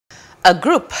A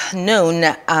group known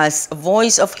as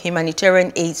Voice of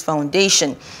Humanitarian AIDS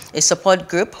Foundation, a support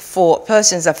group for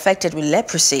persons affected with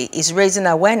leprosy, is raising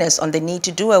awareness on the need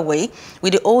to do away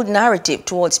with the old narrative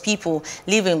towards people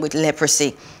living with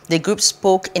leprosy. The group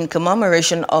spoke in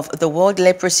commemoration of the World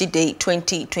Leprosy Day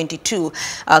 2022.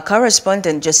 Our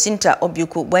correspondent Jacinta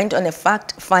Obuku went on a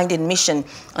fact-finding mission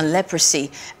on leprosy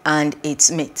and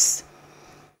its myths.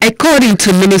 According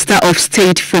to Minister of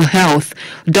State for Health,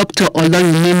 Dr.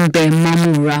 Olorunimbe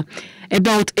Mamura,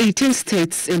 about 18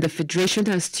 states in the Federation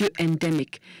are still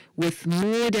endemic, with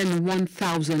more than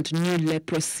 1,000 new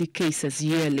leprosy cases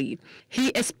yearly. He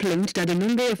explained that the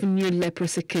number of new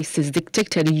leprosy cases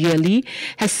detected yearly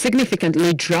has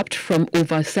significantly dropped from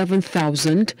over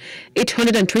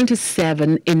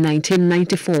 7,827 in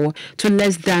 1994 to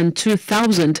less than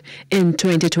 2,000 in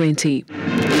 2020.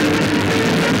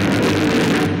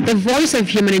 The Voice of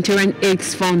Humanitarian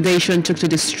AIDS Foundation took to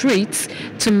the streets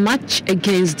to march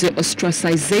against the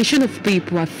ostracization of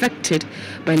people affected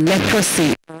by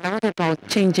leprosy, not about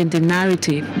changing the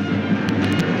narrative.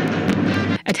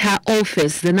 At her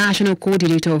office, the National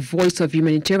Coordinator of Voice of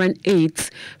Humanitarian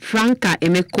AIDS, Franca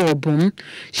Emekobum,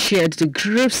 shared the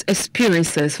group's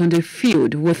experiences on the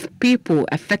field with people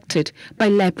affected by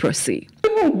leprosy.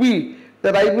 Even we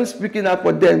that are even speaking up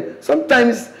for them,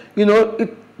 sometimes,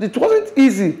 it wasn't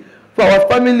easy for our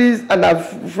families and our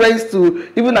friends to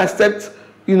even accept,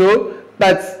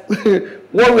 that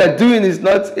what we are doing is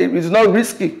not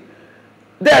risky.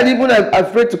 They are even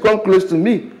afraid to come close to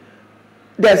me.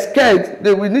 They're scared.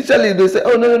 Initially they say,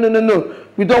 oh, no.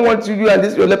 We don't want you and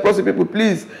this your leprosy people,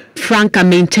 please. Franca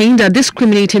maintained that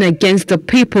discriminating against the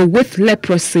people with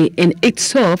leprosy in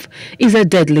itself is a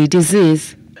deadly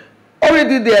disease.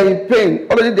 Already they are in pain.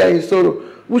 Already they are in sorrow.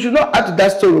 We should not add to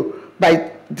that sorrow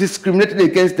by discriminating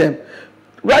against them.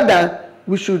 Rather,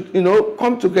 we should,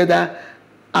 come together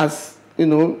as,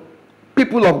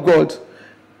 people of God,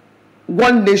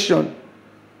 one nation,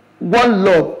 one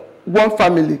love, one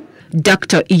family.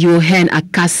 Dr. Yohen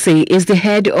Akase is the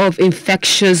head of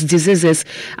infectious diseases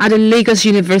at the Lagos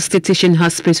University Teaching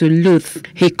Hospital, Luth.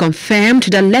 He confirmed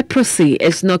that leprosy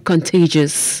is not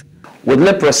contagious. With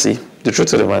leprosy, the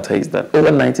truth of the matter is that over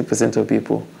 90% of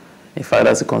people, in fact,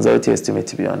 that's a conservative estimate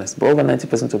to be honest, but over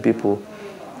 90% of people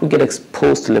who get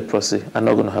exposed to leprosy are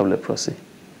not going to have leprosy.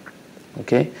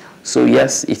 Okay? So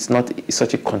yes, it's not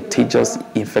such a contagious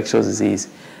infectious disease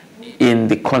in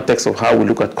the context of how we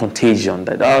look at contagion,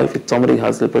 that if somebody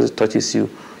has leprosy, touches you,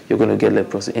 you're going to get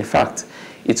leprosy. In fact,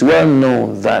 it's well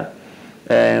known that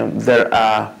there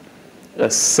are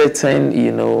a certain,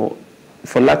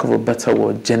 for lack of a better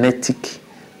word, genetic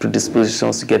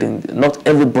predispositions to getting, not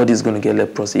everybody is going to get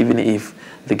leprosy, even if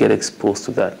they get exposed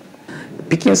to that.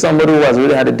 Picking somebody who has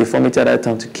really had a deformity at that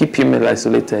time to keep him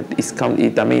isolated,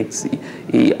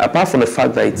 apart from the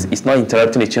fact that it's not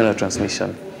interrupting the chain of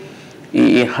transmission,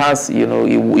 it has,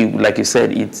 like you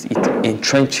said, it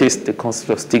entrenches the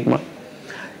concept of stigma,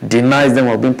 denies them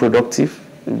of being productive,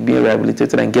 being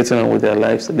rehabilitated and getting on with their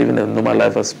lives, living a normal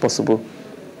life as possible.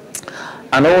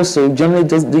 And also, generally,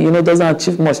 doesn't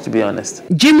achieve much, to be honest.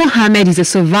 Jim Mohammed is a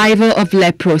survivor of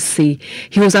leprosy.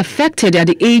 He was affected at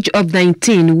the age of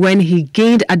 19 when he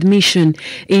gained admission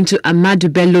into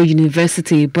Ahmadu Bello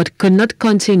University, but could not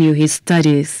continue his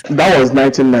studies. That was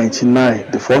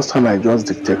 1999, the first time I just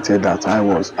detected that I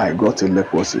got a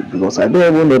leprosy, because I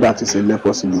don't even know that it's a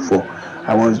leprosy before.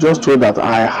 I was just told that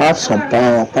I have some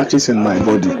patches in my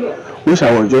body, which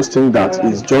I was just thinking that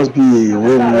it's just be a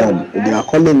ringworm. They are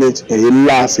calling it a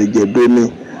las, a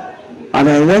gebeni. And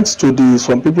I went to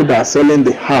some people that are selling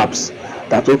the herbs,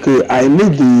 that okay, I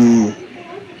need the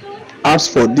herbs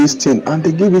for this thing, and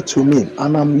they give it to me,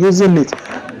 and I'm using it.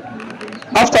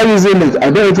 After using it, I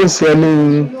don't even see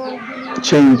any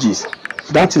changes.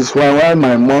 That is why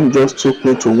my mom just took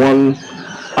me to one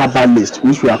herbalist,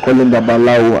 which we are calling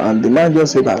Babalawo, and the man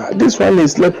just said that this one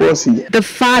is leprosy. The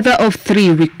father of three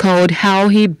recalled how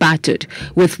he battled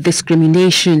with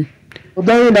discrimination.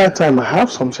 During that time, I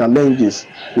have some challenges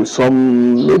with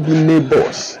some maybe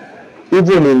neighbors,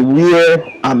 even in where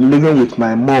I'm living with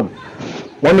my mom.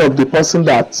 One of the person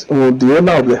that, the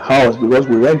owner of the house, because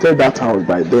we rented that house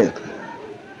by then,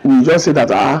 we just said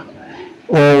that,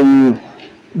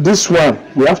 this one,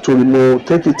 we have to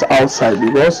take it outside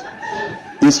because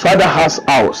his father has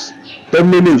house.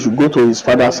 Definitely you should go to his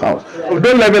father's house.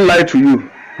 Don't let me lie to you.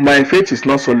 My faith is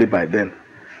not solid by then.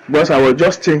 Because I was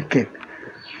just thinking,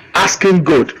 asking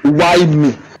God, why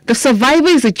me? The survivor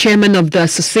is the chairman of the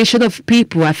Association of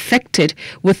People Affected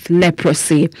with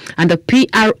Leprosy and the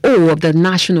PRO of the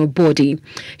national body.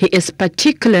 He is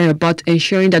particular about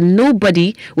ensuring that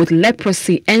nobody with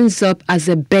leprosy ends up as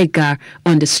a beggar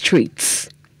on the streets.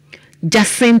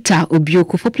 Jacinta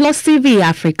Obioko for Plus TV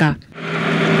Africa.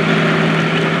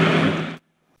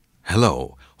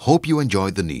 Hello, hope you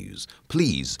enjoyed the news.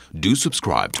 Please do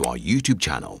subscribe to our YouTube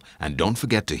channel and don't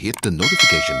forget to hit the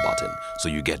notification button so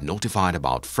you get notified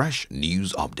about fresh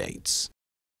news updates.